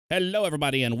Hello,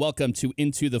 everybody, and welcome to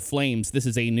Into the Flames. This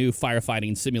is a new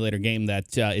firefighting simulator game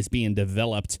that is being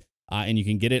developed, and you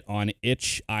can get it on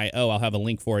itch.io. I'll have a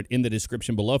link for it in the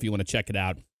description below if you want to check it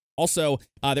out. Also,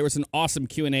 there was an awesome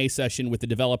Q&A session with the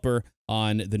developer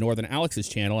on the Northern Alex's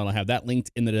channel, and I'll have that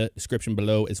linked in the description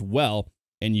below as well,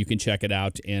 and you can check it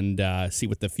out and see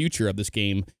what the future of this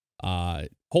game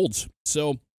holds.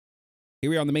 So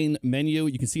here we are on the main menu.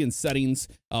 You can see in settings,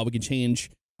 we can change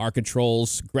our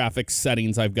controls, graphics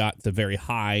settings. I've got the very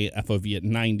high FOV at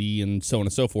 90 and so on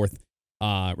and so forth.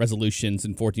 Resolutions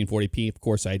in 1440p. Of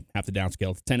course, I have to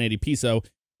downscale to 1080p, so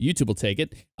YouTube will take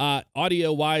it.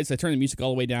 Audio-wise, I turn the music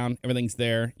all the way down. Everything's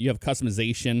there. You have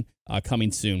customization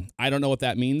coming soon. I don't know what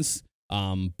that means,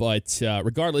 but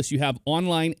regardless, you have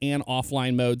online and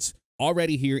offline modes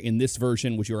already here in this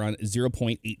version, which you're on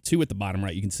 0.82 at the bottom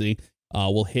right, you can see.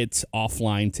 We'll hit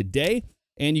offline today.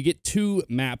 And you get two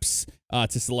maps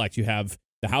to select. You have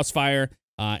the house fire,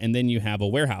 and then you have a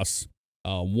warehouse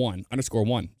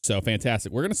 1_1. So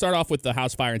fantastic. We're going to start off with the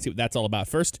house fire and see what that's all about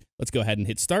first. Let's go ahead and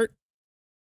hit start.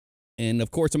 And of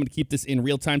course, I'm going to keep this in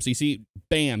real time. So you see,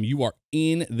 bam, you are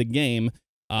in the game.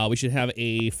 We should have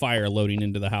a fire loading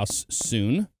into the house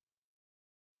soon.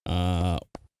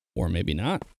 Or maybe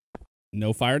not.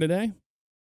 No fire today.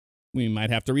 We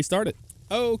might have to restart it.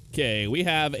 Okay, we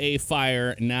have a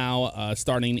fire now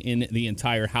starting in the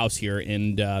entire house here,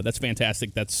 and that's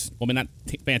fantastic. That's, well, not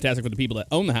fantastic for the people that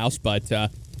own the house, but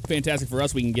fantastic for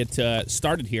us. We can get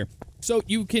started here. So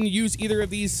you can use either of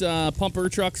these pumper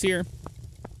trucks here.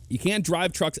 You can't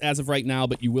drive trucks as of right now,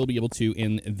 but you will be able to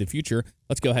in the future.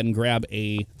 Let's go ahead and grab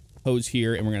a hose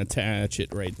here, and we're going to attach it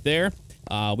right there.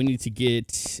 We need to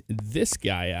get this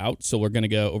guy out, so we're going to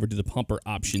go over to the pumper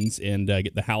options and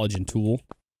get the halogen tool.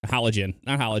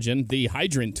 Not halogen, the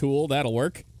hydrant tool, that'll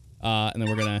work. And then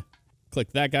we're gonna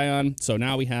click that guy on. So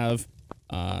now we have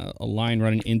a line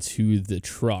running into the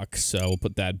truck. So we'll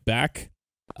put that back.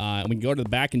 And we can go to the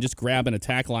back and just grab an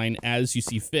attack line as you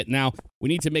see fit. Now, we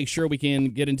need to make sure we can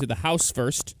get into the house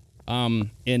first. And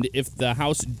if the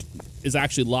house is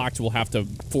actually locked, we'll have to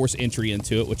force entry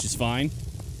into it, which is fine.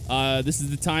 This is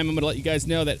the time I'm gonna let you guys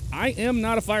know that I am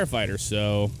not a firefighter,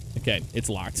 so... Okay, it's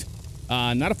locked.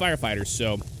 Not a firefighter,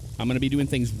 so I'm going to be doing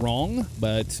things wrong,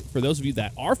 but for those of you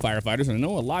that are firefighters, and I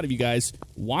know a lot of you guys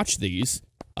watch these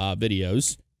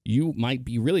videos, you might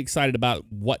be really excited about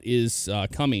what is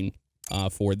coming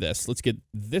for this. Let's get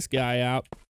this guy out,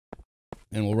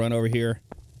 and we'll run over here.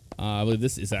 I believe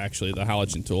this is actually the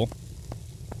halogen tool,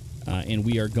 and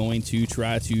we are going to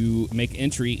try to make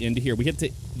entry into here. We hit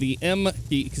the M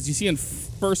key, because you see him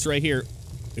first right here.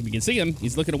 If you can see him,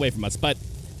 he's looking away from us, but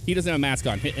he doesn't have a mask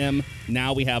on. Hit M.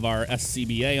 Now we have our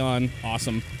SCBA on.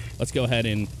 Awesome. Let's go ahead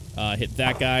and hit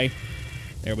that guy.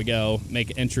 There we go.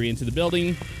 Make entry into the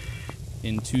building,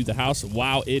 into the house.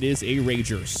 Wow, it is a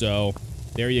rager. So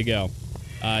there you go.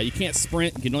 You can't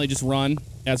sprint. You can only just run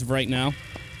as of right now.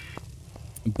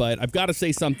 But I've got to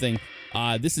say something.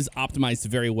 This is optimized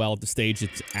very well at the stage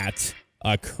it's at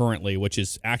currently, which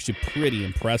is actually pretty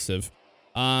impressive.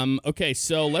 Okay,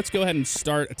 so let's go ahead and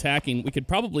start attacking. We could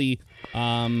probably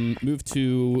move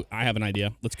to... I have an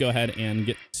idea. Let's go ahead and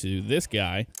get to this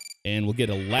guy, and we'll get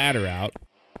a ladder out.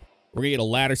 We're gonna get a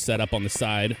ladder set up on the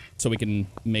side so we can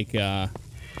make our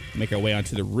way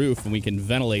onto the roof, and we can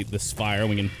ventilate this fire.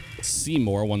 We can see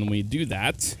more when we do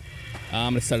that.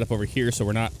 I'm gonna set it up over here so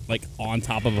we're not, like, on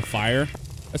top of a fire,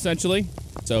 essentially.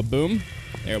 So, boom.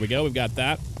 There we go. We've got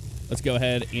that. Let's go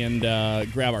ahead and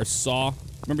grab our saw.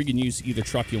 Remember, you can use either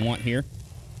truck you want here.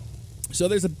 So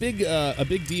there's a big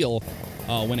deal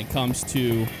when it comes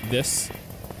to this,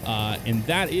 and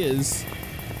that is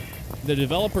the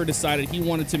developer decided he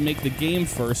wanted to make the game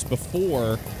first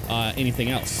before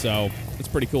anything else. So it's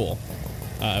pretty cool.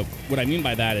 What I mean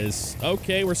by that is,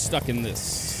 okay, we're stuck in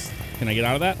this. Can I get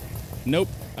out of that? Nope.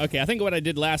 Okay, I think what I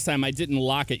did last time, I didn't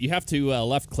lock it. You have to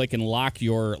left-click and lock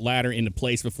your ladder into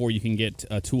place before you can get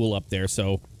a tool up there.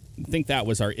 So I think that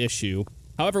was our issue.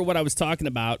 However, what I was talking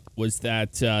about was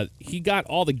that he got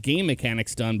all the game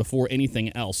mechanics done before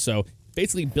anything else. So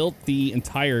basically built the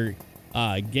entire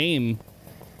game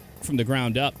from the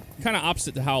ground up. Kind of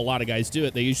opposite to how a lot of guys do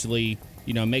it. They usually,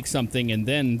 you know, make something and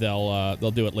then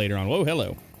they'll do it later on. Whoa,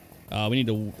 hello. We need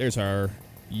to... There's our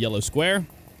yellow square.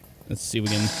 Let's see if we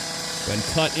can go ahead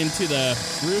and cut into the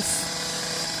roof.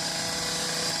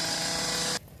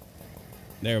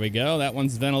 There we go. That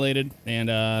one's ventilated,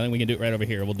 and I think we can do it right over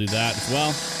here. We'll do that as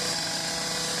well.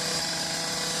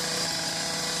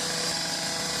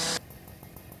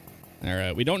 All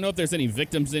right. We don't know if there's any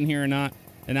victims in here or not.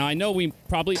 And now I know we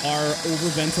probably are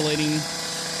overventilating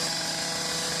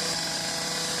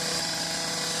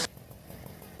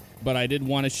but I did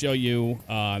want to show you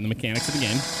the mechanics of the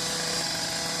game.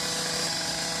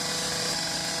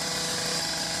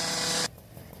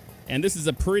 And this is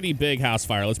a pretty big house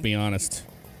fire, let's be honest.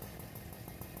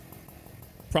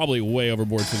 Probably way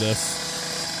overboard for this.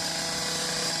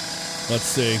 Let's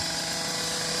see.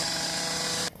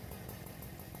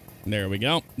 There we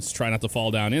go. Let's try not to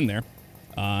fall down in there.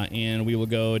 And we will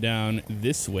go down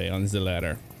this way on the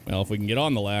ladder. Well, if we can get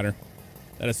on the ladder,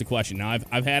 that is the question. Now,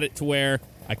 I've had it to where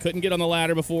I couldn't get on the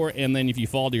ladder before, and then if you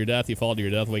fall to your death, you fall to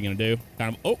your death. What are you going to do?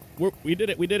 Kind of, oh, we did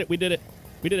it, we did it, we did it.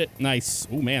 We did it. Nice.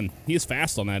 Oh, man. He is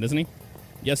fast on that, isn't he?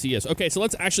 Yes, he is. Okay, so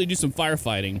let's actually do some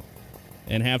firefighting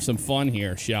and have some fun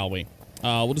here, shall we?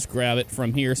 We'll just grab it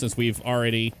from here since we've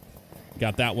already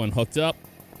got that one hooked up.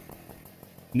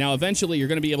 Now, eventually, you're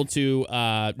going to be able to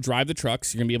drive the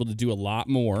trucks. You're going to be able to do a lot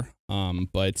more.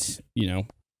 But, you know,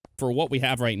 for what we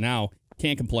have right now,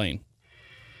 can't complain.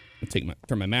 I'll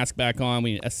turn my mask back on.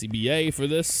 We need SCBA for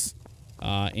this.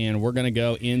 And we're going to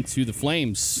go into the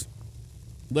flames.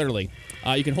 Literally.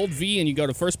 You can hold V and you go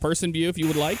to first-person view if you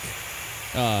would like.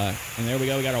 And there we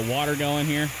go. We got our water going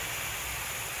here.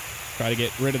 Try to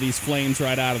get rid of these flames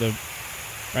right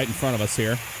in front of us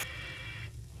here.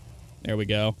 There we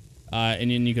go. And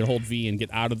then you can hold V and get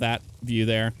out of that view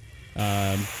there.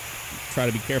 Try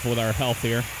to be careful with our health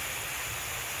here.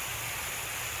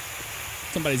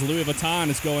 Somebody's Louis Vuitton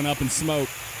is going up in smoke.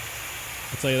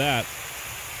 I'll tell you that.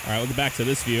 All right, we'll get back to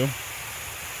this view.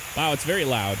 Wow, it's very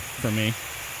loud for me.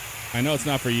 I know it's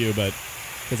not for you, but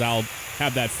because I'll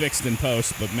have that fixed in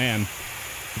post, but man,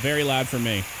 very loud for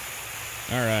me.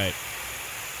 All right.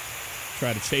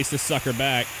 Try to chase this sucker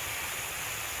back.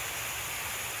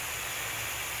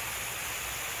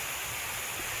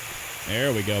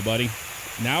 There we go, buddy.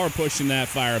 Now we're pushing that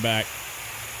fire back.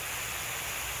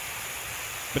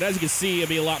 But as you can see, it'd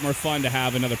be a lot more fun to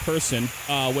have another person,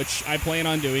 which I plan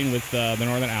on doing with the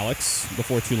Northern Alex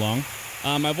before too long.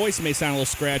 My voice may sound a little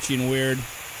scratchy and weird.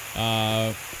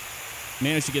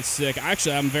 Managed to get sick.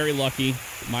 Actually, I'm very lucky.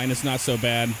 Mine is not so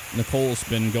bad. Nicole's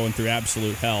been going through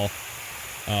absolute hell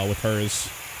with hers.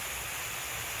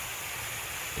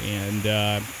 And,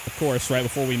 of course, right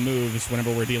before we move is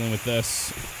whenever we're dealing with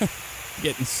this.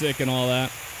 Getting sick and all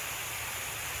that.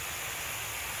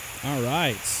 All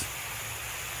right.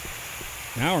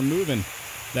 Now we're moving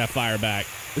that fire back.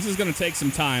 This is going to take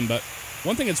some time, but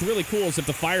one thing that's really cool is if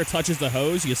the fire touches the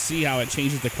hose, you see how it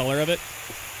changes the color of it.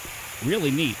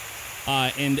 Really neat.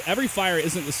 And every fire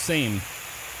isn't the same,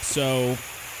 so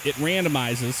it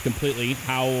randomizes completely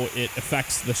how it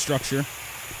affects the structure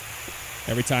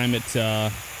every time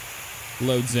it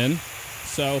loads in.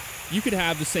 So you could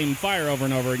have the same fire over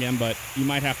and over again, but you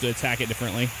might have to attack it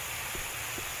differently.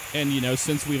 And, you know,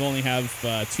 since we've only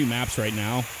have 2 maps right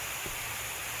now,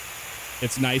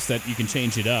 it's nice that you can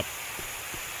change it up.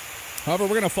 However, we're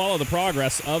going to follow the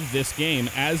progress of this game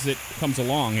as it comes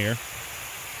along here.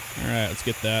 All right, let's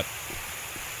get that.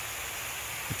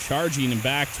 We're charging and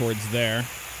back towards there,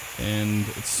 and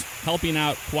it's helping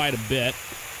out quite a bit.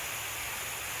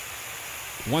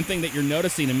 One thing that you're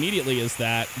noticing immediately is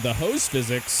that the hose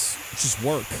physics just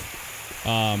work.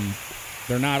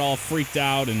 They're not all freaked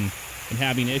out and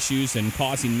having issues and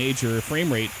causing major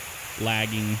frame rate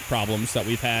lagging problems that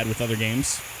we've had with other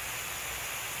games.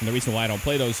 And the reason why I don't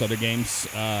play those other games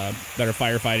that are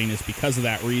firefighting is because of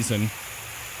that reason.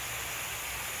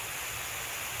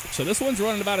 So this one's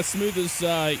running about as smooth as,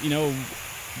 you know,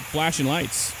 flashing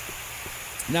lights.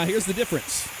 Now, here's the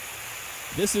difference.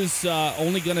 This is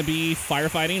only going to be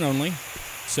firefighting only.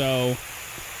 So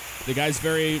the guy's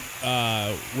very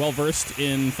well-versed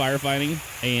in firefighting,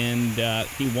 and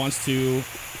he wants to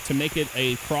make it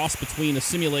a cross between a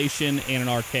simulation and an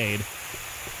arcade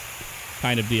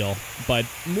kind of deal, but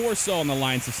more so on the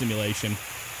lines of simulation.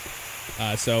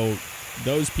 So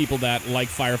those people that like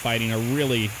firefighting are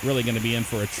really, really going to be in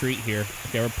for a treat here.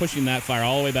 Okay, we're pushing that fire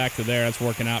all the way back to there. That's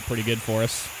working out pretty good for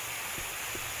us.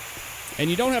 And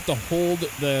you don't have to hold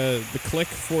the click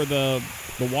for the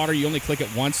water. You only click it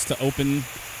once to open,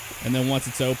 and then once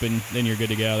it's open, then you're good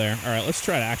to go there. All right, let's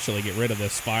try to actually get rid of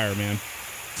this fire, man.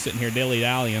 Sitting here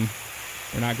dilly-dallying.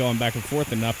 We're not going back and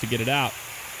forth enough to get it out.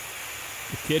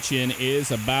 The kitchen is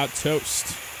about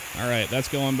toast. All right, that's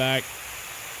going back.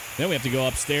 Then we have to go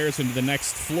upstairs into the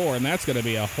next floor, and that's going to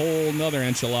be a whole nother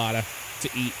enchilada to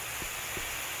eat.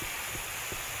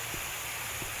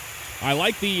 I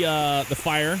like the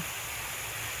fire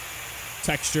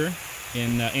texture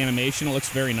in animation. It looks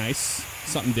very nice.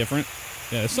 Something different.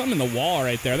 Yeah, there's something in the wall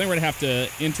right there. I think we're going to have to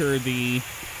enter the...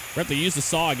 We have to use the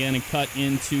saw again and cut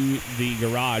into the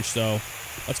garage. So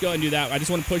let's go ahead and do that. I just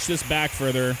want to push this back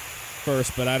further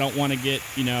first, but I don't want to get,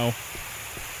 you know,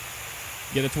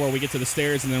 get it to where we get to the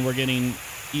stairs and then we're getting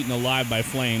eaten alive by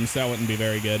flames. That wouldn't be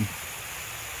very good.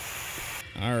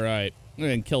 All right. We're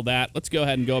going to kill that. Let's go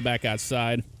ahead and go back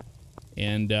outside.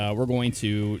 And we're going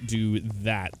to do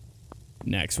that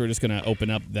next. We're just going to open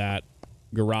up that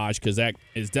garage because that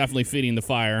is definitely feeding the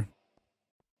fire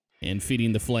and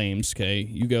feeding the flames. Okay,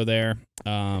 you go there.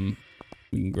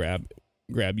 We can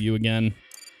grab you again.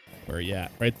 Where are you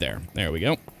at? Right there. There we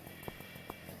go.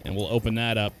 And we'll open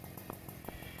that up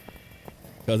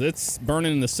because it's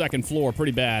burning the second floor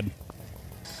pretty bad.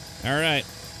 All right,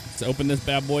 let's open this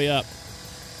bad boy up.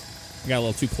 I got a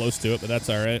little too close to it, but that's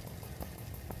all right.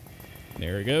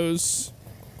 There it goes.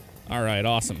 All right,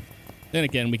 awesome. Then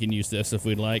again, we can use this if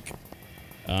we'd like,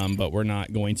 but we're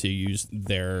not going to use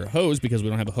their hose because we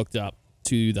don't have it hooked up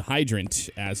to the hydrant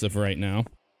as of right now.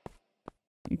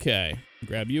 Okay,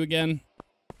 grab you again.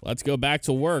 Let's go back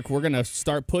to work. We're going to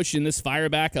start pushing this fire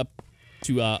back up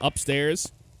to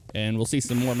upstairs, and we'll see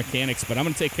some more mechanics, but I'm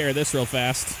going to take care of this real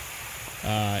fast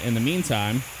in the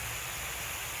meantime,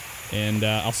 and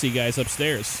I'll see you guys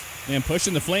upstairs. Man,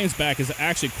 pushing the flames back is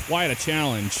actually quite a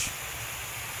challenge.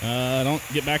 Don't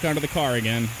get back onto the car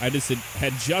again. I just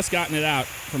had just gotten it out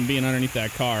from being underneath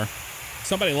that car.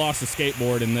 Somebody lost a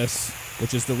skateboard in this,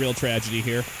 which is the real tragedy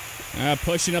here.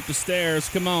 Pushing up the stairs.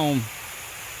 Come on.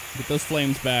 Get those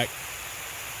flames back.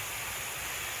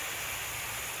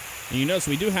 And you notice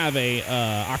we do have a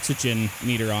oxygen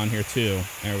meter on here too.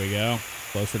 There we go.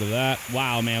 Closer to that.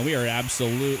 Wow, man, we are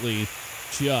absolutely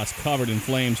just covered in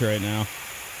flames right now.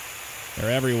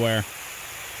 They're everywhere.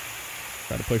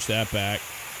 Try to push that back.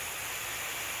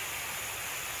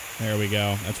 There we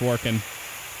go. That's working.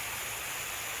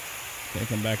 Okay,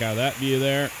 come back out of that view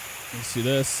there. Let's see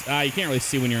this. You can't really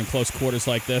see when you're in close quarters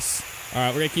like this. All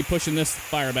right, we're going to keep pushing this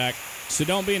fire back. So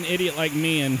don't be an idiot like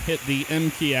me and hit the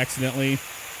M key accidentally.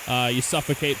 You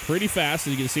suffocate pretty fast.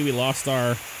 As you can see, we lost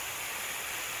our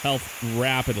health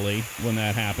rapidly when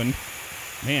that happened.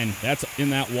 Man, that's in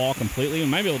that wall completely. We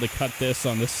might be able to cut this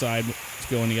on this side. Let's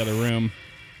go in the other room.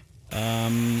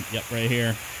 Yep, right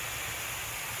here.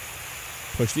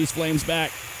 Push these flames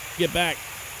back. Get back.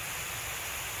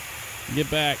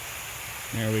 Get back.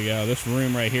 There we go. This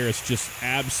room right here is just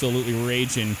absolutely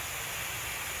raging.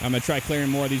 I'm going to try clearing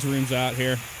more of these rooms out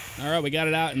here. All right, we got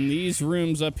it out in these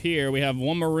rooms up here. We have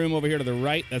one more room over here to the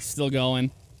right that's still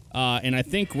going. And I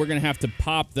think we're going to have to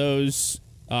pop those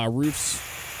roofs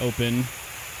open,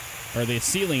 or the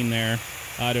ceiling there,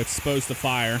 to expose the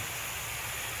fire.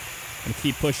 And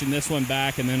keep pushing this one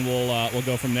back, and then we'll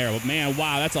go from there. But man,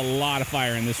 wow, that's a lot of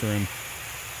fire in this room.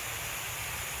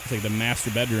 It's like the master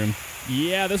bedroom.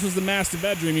 Yeah, this was the master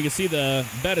bedroom. You can see the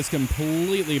bed is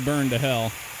completely burned to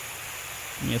hell.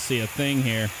 You can see a thing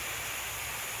here.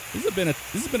 This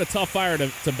has been a tough fire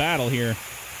to battle here,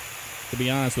 to be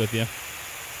honest with you.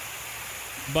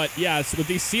 But yeah, with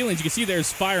these ceilings, you can see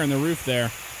there's fire in the roof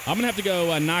there. I'm gonna have to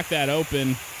go knock that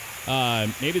open.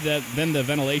 Maybe then the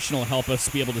ventilation will help us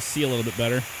be able to see a little bit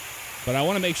better. But I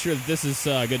want to make sure that this is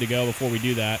good to go before we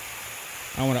do that.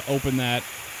 I want to open that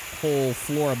whole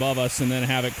floor above us and then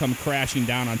have it come crashing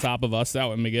down on top of us. That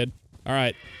would be good. All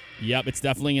right. Yep, it's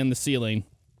definitely in the ceiling.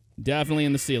 Definitely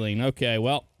in the ceiling. Okay,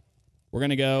 well, we're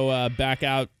going to go back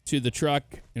out to the truck,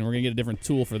 and we're going to get a different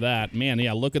tool for that. Man,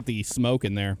 yeah, look at the smoke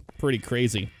in there. Pretty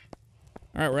crazy.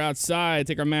 All right, we're outside.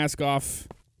 Take our mask off.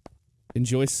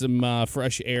 Enjoy some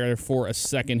fresh air for a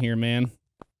second here, man.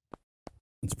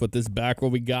 Let's put this back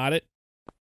where we got it.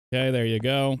 Okay, there you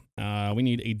go. We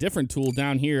need a different tool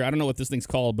down here. I don't know what this thing's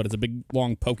called, but it's a big,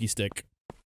 long pokey stick.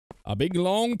 A big,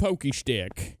 long pokey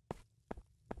stick.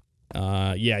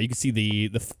 Yeah, you can see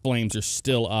the flames are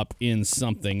still up in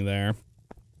something there.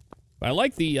 But I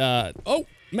like the, oh,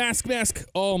 mask.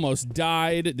 Almost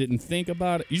died. Didn't think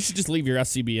about it. You should just leave your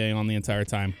SCBA on the entire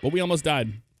time. But we almost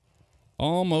died.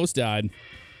 Almost died.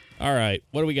 All right,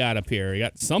 what do we got up here? We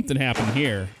got something happening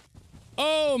here.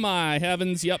 Oh my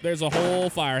heavens. Yep, there's a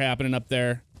whole fire happening up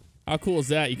there. How cool is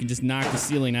that? You can just knock the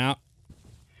ceiling out.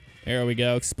 There we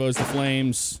go. Expose the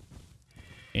flames.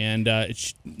 And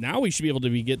now we should be able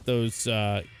to get those,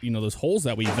 those holes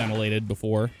that we ventilated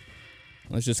before.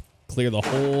 Let's just clear the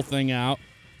whole thing out.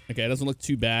 Okay, it doesn't look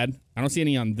too bad. I don't see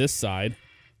any on this side.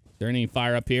 Is there any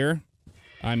fire up here?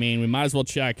 I mean, we might as well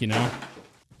check, you know.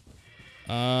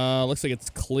 Looks like it's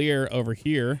clear over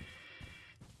here.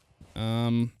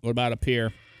 What about up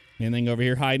here? Anything over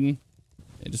here hiding?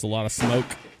 Just a lot of smoke.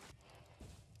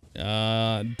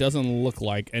 Doesn't look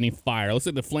like any fire. Looks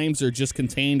like the flames are just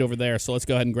contained over there, so let's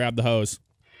go ahead and grab the hose.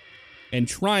 And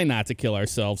try not to kill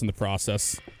ourselves in the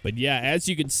process. But yeah, as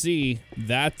you can see,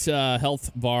 that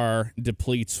health bar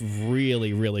depletes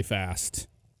really, really fast.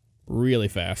 really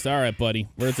fast. All right, buddy.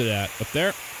 Where's it at? Up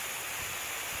there?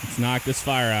 Let's knock this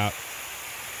fire out.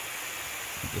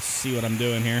 Just see what I'm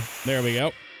doing here. There we go.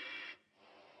 Is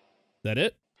that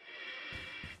it?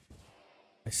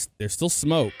 There's still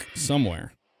smoke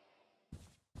somewhere.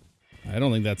 I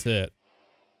don't think that's it.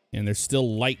 And there's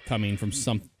still light coming from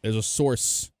there's a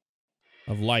source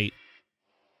of light.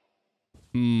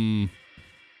 Not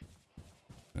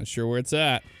sure where it's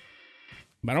at.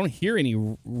 But I don't hear any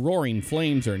roaring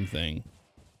flames or anything.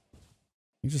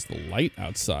 It's just the light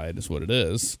outside is what it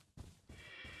is.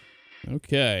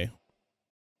 Okay.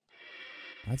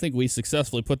 I think we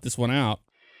successfully put this one out.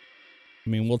 I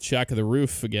mean, we'll check the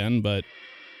roof again, but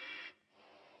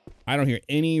I don't hear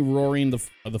any roaring of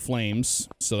the flames,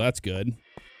 so that's good.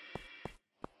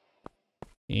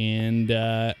 And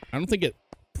I don't think it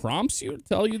prompts you to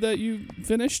tell you that you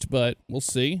finished, but we'll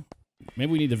see.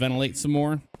 Maybe we need to ventilate some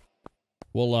more.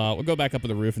 We'll go back up to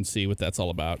the roof and see what that's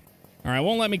all about. All right,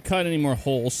 won't let me cut any more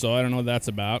holes, so I don't know what that's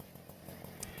about.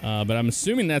 But I'm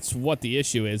assuming that's what the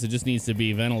issue is. It just needs to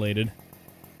be ventilated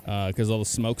because all the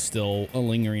smoke's still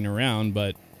lingering around.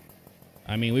 But,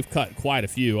 I mean, we've cut quite a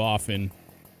few off, and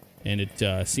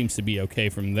it seems to be okay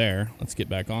from there. Let's get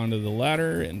back onto the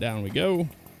ladder, and down we go.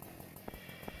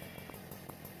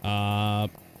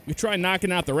 We try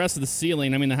knocking out the rest of the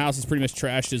ceiling. I mean, the house is pretty much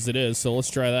trashed as it is, so let's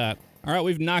try that. All right,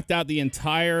 we've knocked out the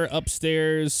entire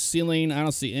upstairs ceiling. I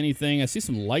don't see anything. I see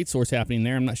some light source happening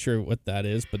there. I'm not sure what that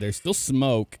is, but there's still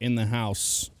smoke in the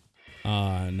house,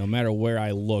 no matter where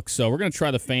I look. So we're going to try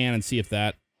the fan and see if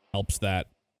that helps that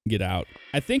get out.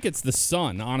 I think it's the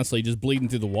sun, honestly, just bleeding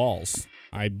through the walls.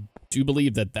 I do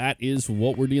believe that that is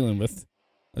what we're dealing with.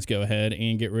 Let's go ahead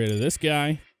and get rid of this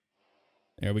guy.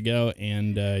 There we go.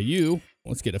 And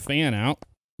let's get a fan out.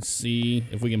 See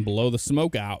if we can blow the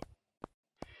smoke out.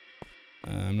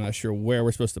 I'm not sure where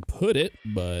we're supposed to put it,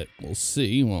 but we'll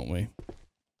see, won't we?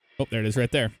 Oh, there it is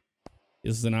right there.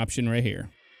 This is an option right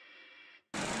here.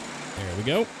 There we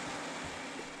go.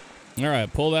 All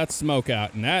right, pull that smoke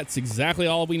out, and that's exactly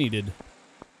all we needed.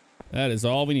 That is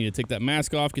all we needed. Take that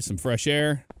mask off, get some fresh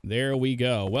air. There we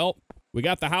go. Well, we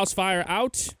got the house fire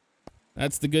out.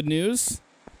 That's the good news.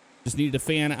 Just needed to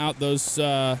fan out those,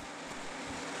 the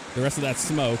rest of that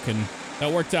smoke, and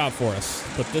that worked out for us.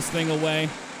 Put this thing away.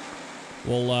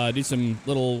 We'll do some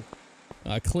little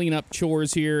cleanup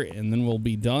chores here, and then we'll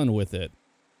be done with it.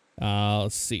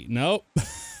 Let's see. Nope.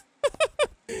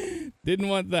 Didn't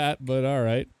want that, but all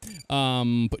right.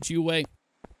 Put you away.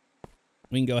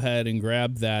 We can go ahead and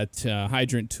grab that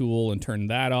hydrant tool and turn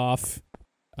that off.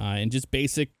 And just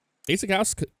basic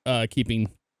housekeeping.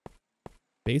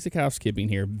 Basic housekeeping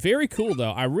here. Very cool,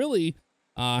 though. I really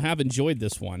have enjoyed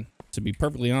this one, to be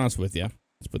perfectly honest with you.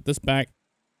 Let's put this back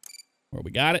where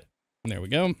we got it. There we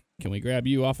go. Can we grab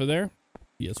you off of there?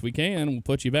 Yes, we can. We'll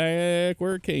put you back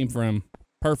where it came from.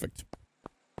 Perfect.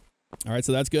 All right,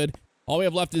 so that's good. All we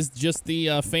have left is just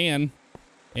the fan.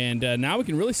 And now we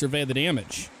can really survey the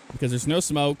damage because there's no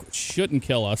smoke, which shouldn't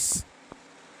kill us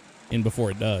in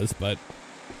before it does, but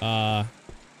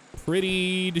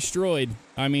pretty destroyed.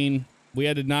 I mean, we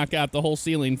had to knock out the whole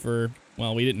ceiling for,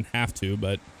 well, we didn't have to,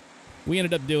 but we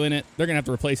ended up doing it. They're going to have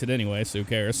to replace it anyway, so who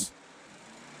cares?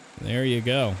 There you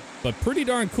go. But pretty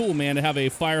darn cool, man, to have a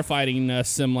firefighting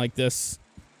sim like this.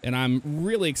 And I'm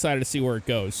really excited to see where it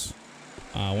goes.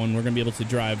 When we're going to be able to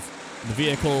drive the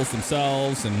vehicles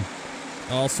themselves and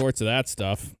all sorts of that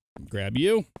stuff. Grab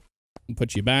you, and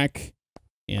put you back,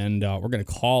 and we're going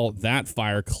to call that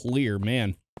fire clear.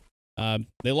 Man,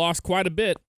 they lost quite a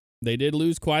bit. They did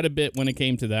lose quite a bit when it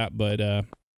came to that, but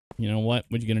you know what?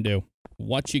 What you going to do?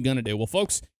 What you going to do? Well,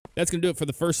 folks, that's going to do it for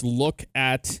the first look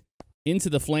at Into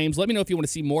the Flames. Let me know if you want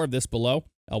to see more of this below.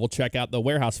 We'll check out the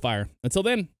warehouse fire. Until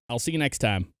then, I'll see you next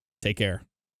time. Take care.